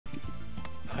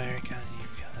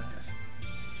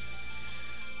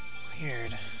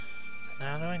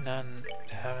do I not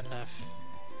have enough?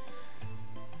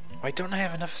 Why don't I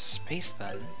have enough space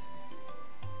then?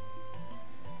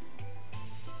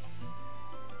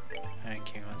 Alright,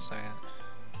 give me 1 second.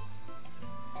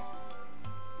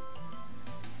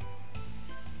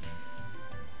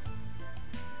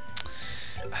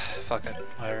 Fuck it,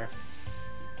 whatever.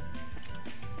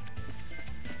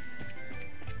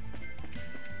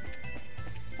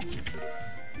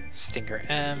 Stinker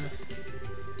M,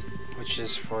 which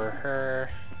is for her.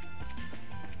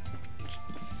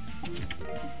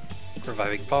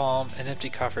 Reviving Balm, an empty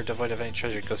coffer devoid of any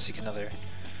treasure, go seek another.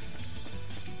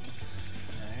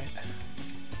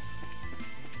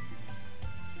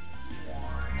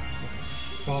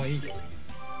 Alright. Buy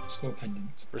skull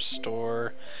pendants.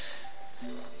 Restore.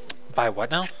 Buy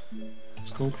what now?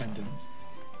 Skull pendants.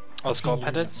 Oh, skull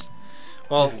pendants?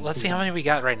 Well, Yeah, let's see how many we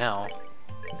got right now.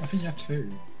 I think you have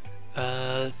 2.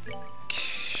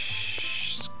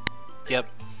 Yep.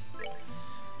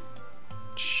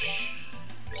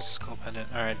 Skull pendant.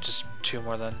 Alright, just 2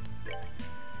 more then.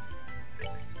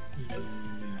 Yeah.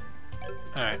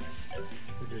 Alright. So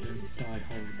they don't die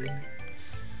horribly.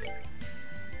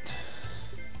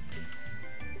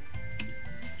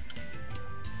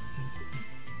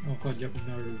 Oh god, you have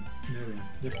no mirror.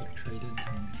 You have to trade in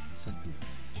something.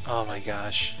 Oh my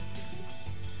gosh.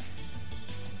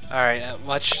 Alright,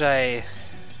 what should I...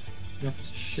 You have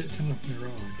a shit ton of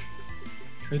mirage.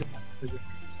 Trade it for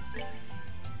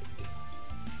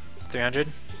 300?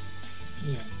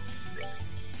 Yeah.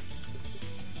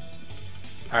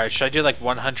 Alright, should I do like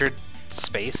 100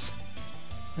 space?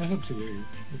 That's up to you,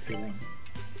 if you want.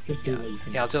 Just do what you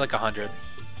think. Yeah, I'll do like 100.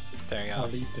 There you I'll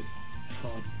go. leave the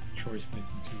hard choice making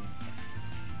to you.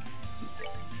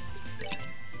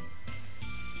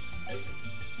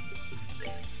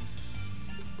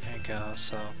 There you go,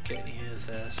 so get you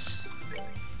this.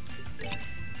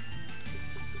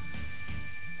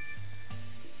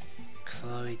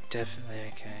 Chloe definitely,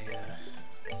 okay, yeah.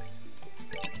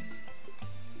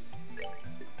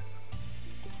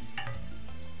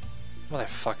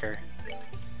 Motherfucker.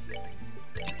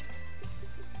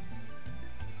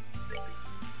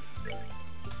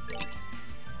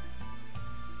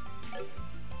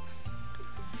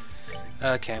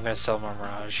 Okay, I'm gonna sell more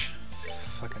Mirage.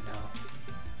 Fucking hell.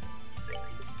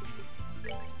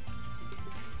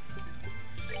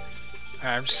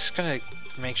 Alright, I'm just gonna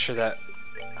make sure that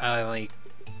I only...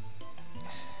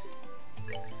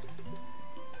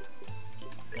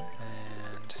 And...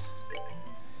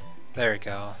 There we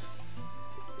go.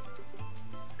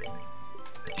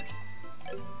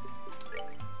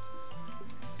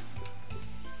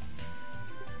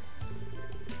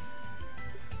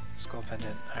 Skull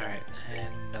pendant. Alright,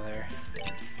 and another.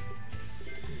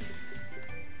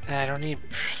 I don't need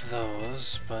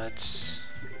those, but...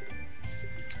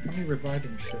 How many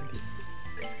reviving shit do you...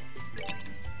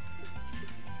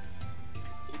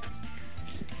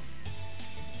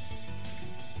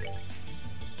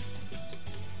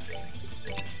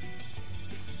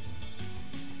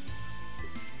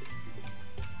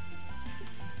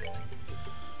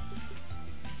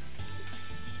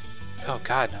 Oh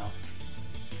god, no.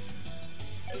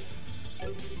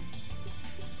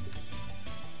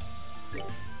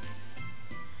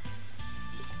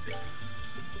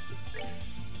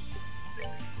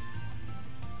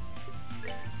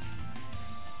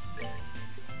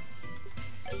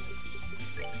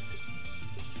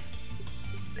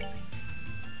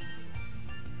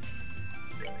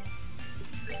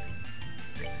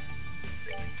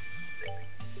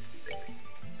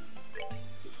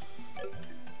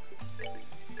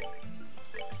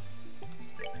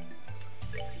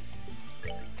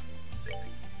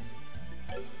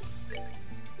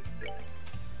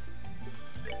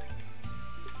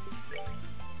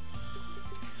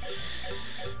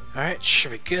 Alright,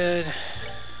 should be good.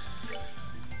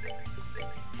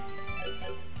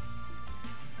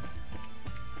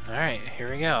 Alright,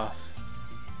 here we go.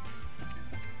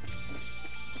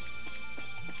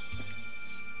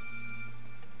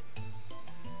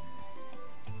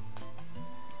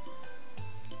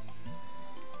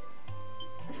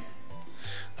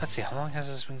 Let's see, how long has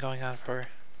this been going on for?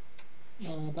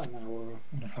 About an hour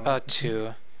and a half. About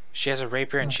 2. She has a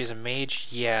rapier and she's a mage?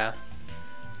 Yeah.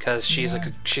 Because she's Yeah.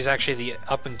 she's actually the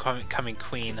up and coming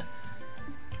queen.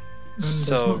 And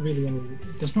So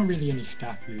there's not really any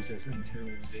staff users until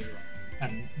 0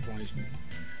 and Wiseman.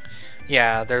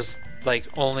 yeah, there's like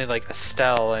only like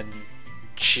Estelle, and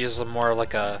she's more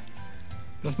like a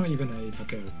That's not even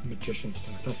a magician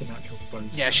staff. That's an actual bone.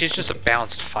 yeah. staff. She's just a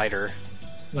balanced fighter.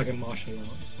 like a martial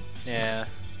arts. Yeah.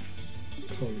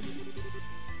 Cool.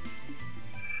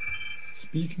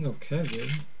 Speaking of Kevin,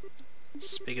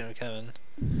 Speaking of Kevin.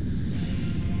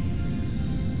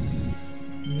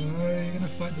 No, you're gonna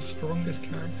fight the strongest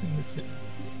character in the team.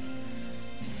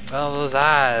 Oh, those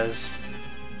eyes.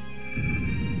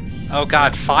 Oh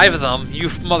god, 5 of them! You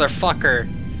motherfucker!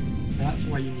 That's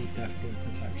why you need Death Blow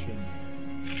protection.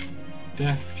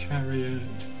 Death Chariot.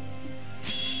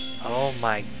 Oh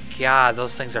my god,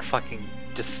 those things are fucking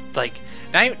just like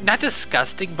not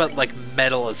disgusting, but like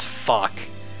metal as fuck.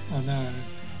 Oh no.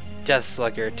 Death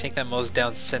Slugger, tank that mows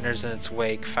down sinners in its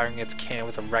wake, firing its cannon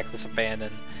with a reckless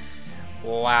abandon.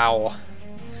 Wow.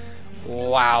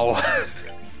 Wow.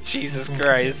 Jesus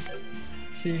Christ.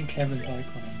 Seeing Kevin's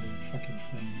icon on the fucking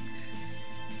thing.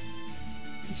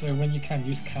 So when you can,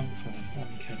 use Camphor on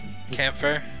Kevin.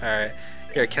 Camphor? Alright.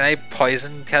 Here, can I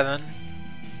poison Kevin?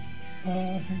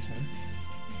 I think so.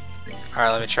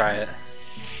 Alright, let me try it.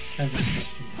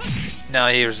 No,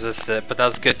 he resisted it, but that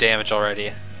was good damage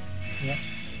already. Yep.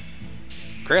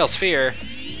 Grail Sphere.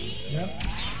 Yep.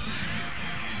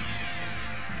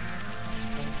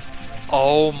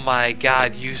 Oh my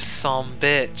god, you some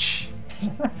bitch. You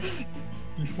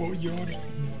thought you already.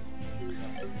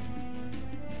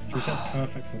 He's not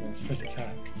perfect for this. Just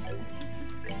attack.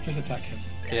 Just attack him.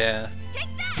 Yeah.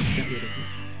 Get rid of it.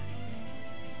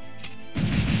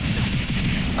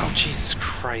 Oh, Jesus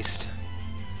Christ.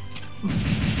 Yeah,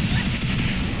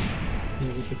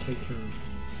 we could take care of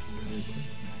everything.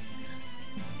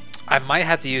 I might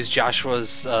have to use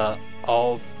Joshua's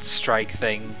all strike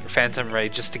thing, Phantom Ray,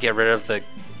 just to get rid of the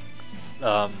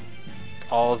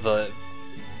all the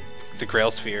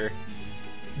Grail Sphere.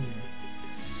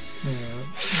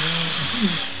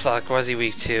 Fuck, what is he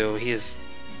weak to? He's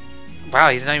wow,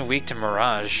 he's not even weak to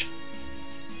Mirage.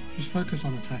 Just focus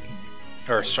on attacking.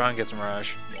 Or strong against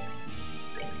Mirage.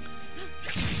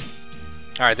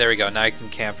 Alright, there we go. Now I can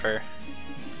Camphor.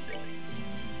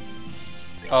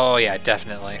 Oh yeah,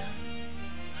 definitely.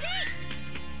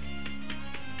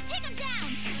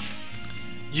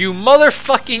 You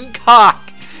motherfucking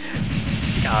cock!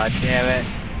 God damn it.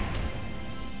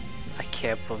 I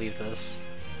can't believe this.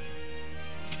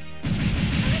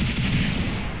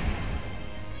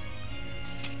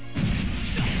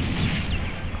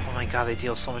 Oh my god, they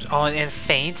deal so much. Oh, and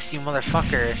feints, you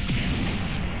motherfucker.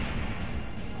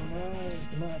 Oh no,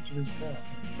 you might have to restart.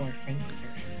 By feint protection.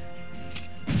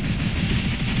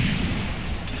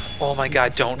 Oh my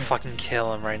god, don't fucking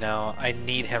kill him right now. I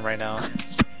need him right now.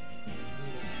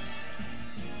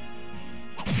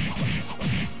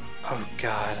 Oh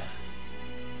god.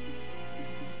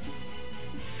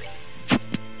 Oh,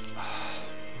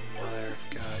 mother of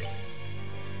god.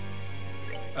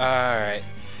 Alright.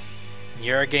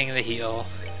 You're getting the heal.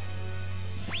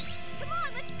 Come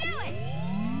on, let's do it.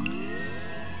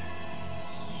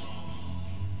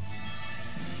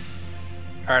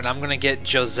 Alright, I'm gonna get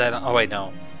Josette. Oh wait,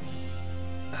 no.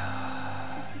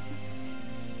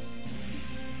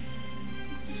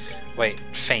 Wait,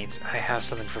 feint. I have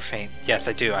something for feint. Yes,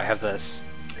 I do. I have this.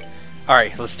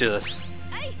 Alright, let's do this.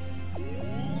 Hey.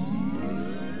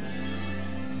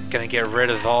 Gonna get rid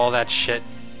of all that shit.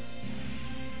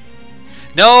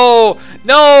 No!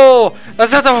 No!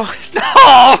 That's not the one. No!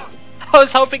 I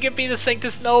was hoping it'd be the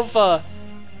Sanctus Nova.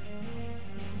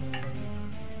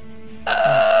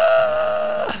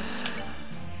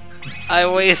 I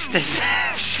wasted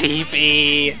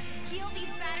CP. Heal these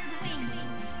battered wings.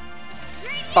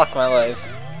 Fuck my life.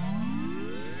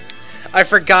 I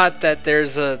forgot that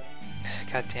there's a...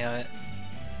 God damn it.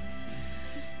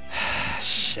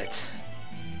 Shit.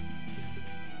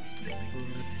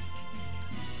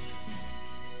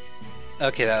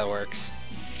 Okay, that works.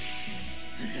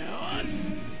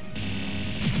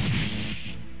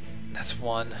 That's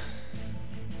one.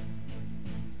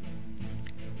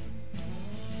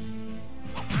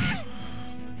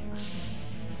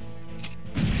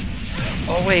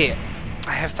 Oh wait,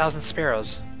 I have 1,000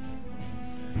 sparrows.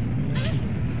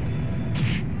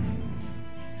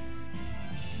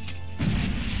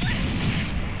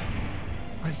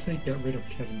 I say get rid of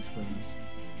Kevin first.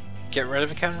 Get rid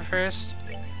of Kevin first?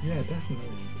 Yeah, definitely.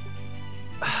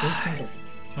 They kind of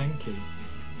tanky.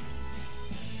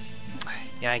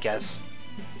 Yeah, I guess.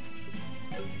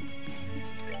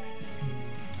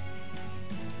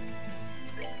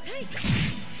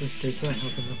 Does that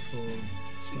have enough for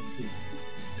Stampede?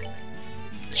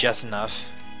 Just enough.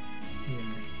 Yeah.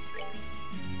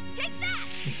 Take that.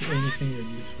 It's the only thing you're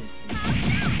useful for.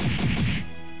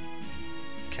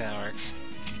 Okay, that works.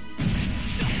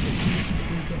 It's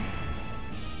really good.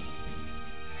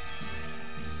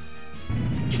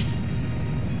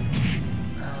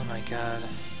 Oh my god.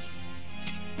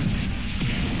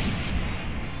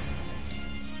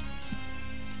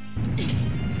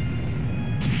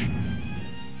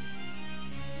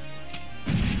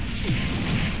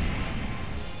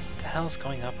 hell's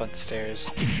going up on stairs?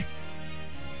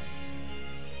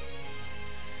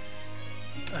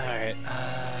 Alright,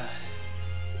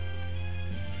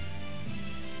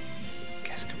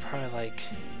 guess I could probably like...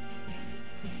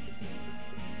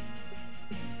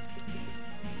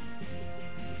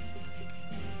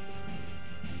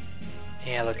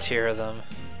 Yeah, let's hear them.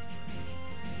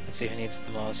 Let's see who needs it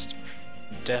the most.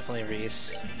 Definitely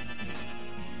Reese.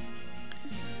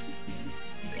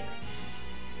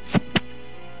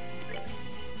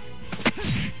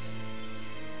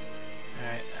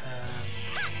 Alright,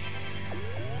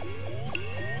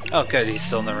 oh good, he's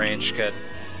still in the range, good.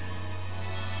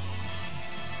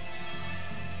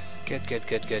 Good, good,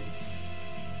 good, good.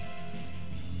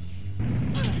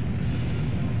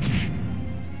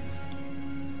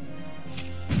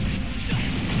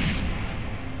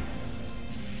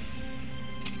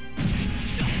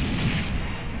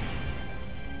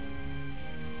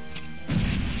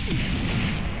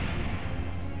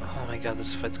 Oh my god,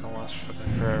 this fight's gonna last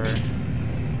fucking forever.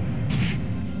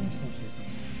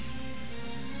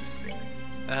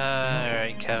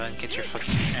 Alright, Kevin, get your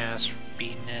fucking ass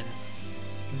beaten in.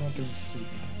 I'm not doing super.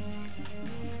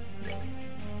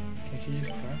 Can she use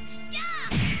crabs?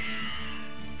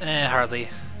 Hardly.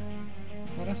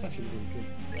 Oh, that's actually really good.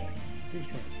 Good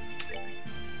strike.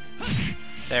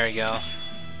 There we go.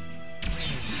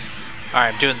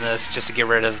 Alright, I'm doing this just to get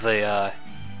rid of the,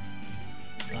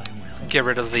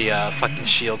 fucking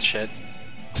shield shit.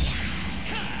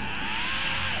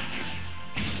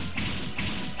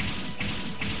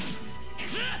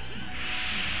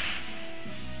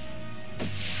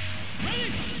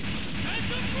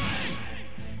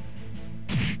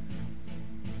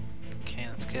 Okay,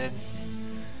 that's good.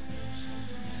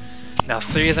 Now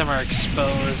 3 of them are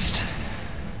exposed.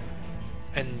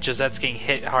 And Josette's getting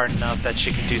hit hard enough that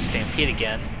she can do Stampede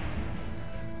again.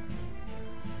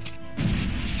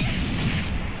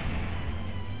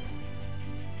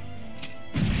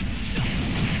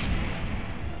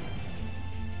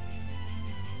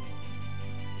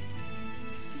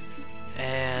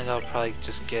 And I'll probably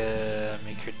just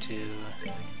make her do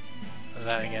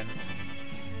that again.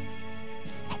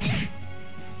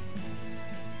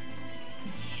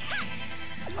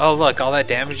 Oh look, all that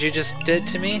damage you just did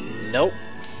to me? Nope.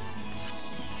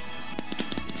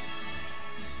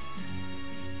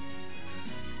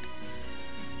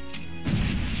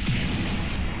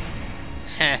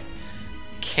 Heh.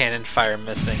 Cannon fire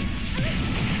missing.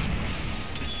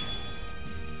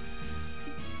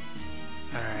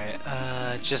 Alright,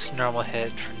 just normal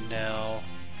hit for now.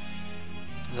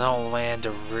 Then I'll land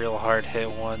a real hard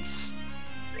hit once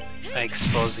I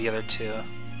expose the other 2.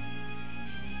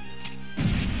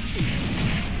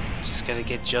 Just gotta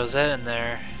get Josette in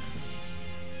there.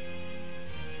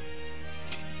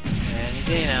 Any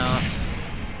day now.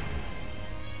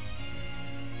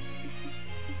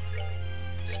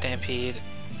 Stampede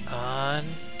on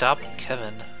top of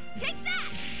Kevin. Take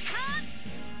that!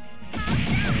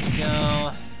 There we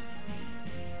go.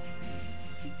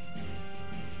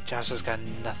 Josh has got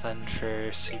nothing for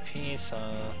CP, so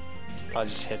I'll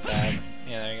just hit that.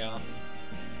 Yeah, there you go.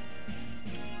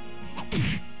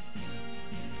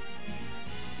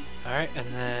 Alright, and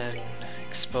then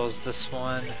expose this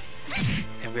one,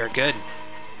 and we are good.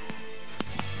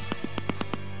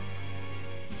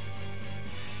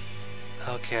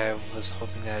 Okay, I was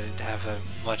hoping that it'd have a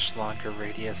much longer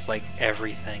radius, like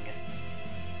everything.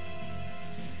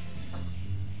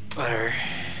 Whatever.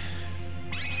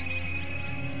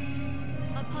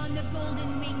 Upon the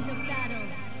golden wings of battle,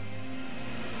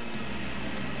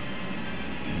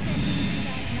 descending to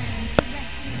that land to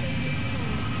rescue wayward souls.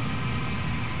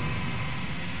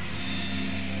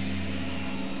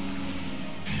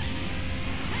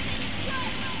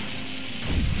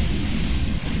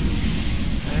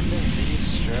 Enemy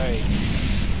strike.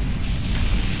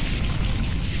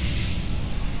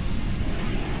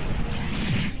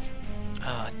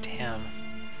 Oh damn.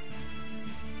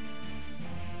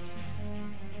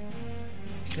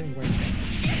 Getting way down.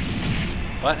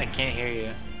 What? I can't hear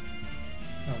you.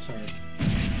 Oh, sorry.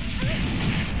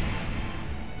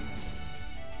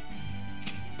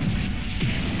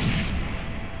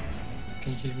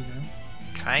 Can you hear me now?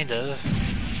 Kind of.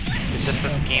 It's just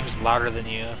that the game's louder than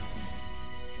you.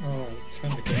 Oh,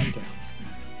 turn the game down.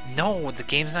 No, the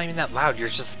game's not even that loud. You're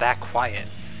just that quiet.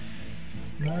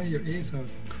 No, your ears are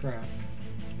crap.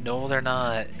 No, they're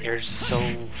not. You're so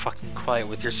fucking quiet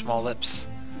with your small lips.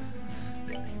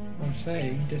 I'm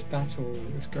saying this battle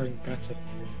is going better.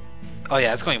 Oh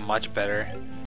yeah, it's going much better.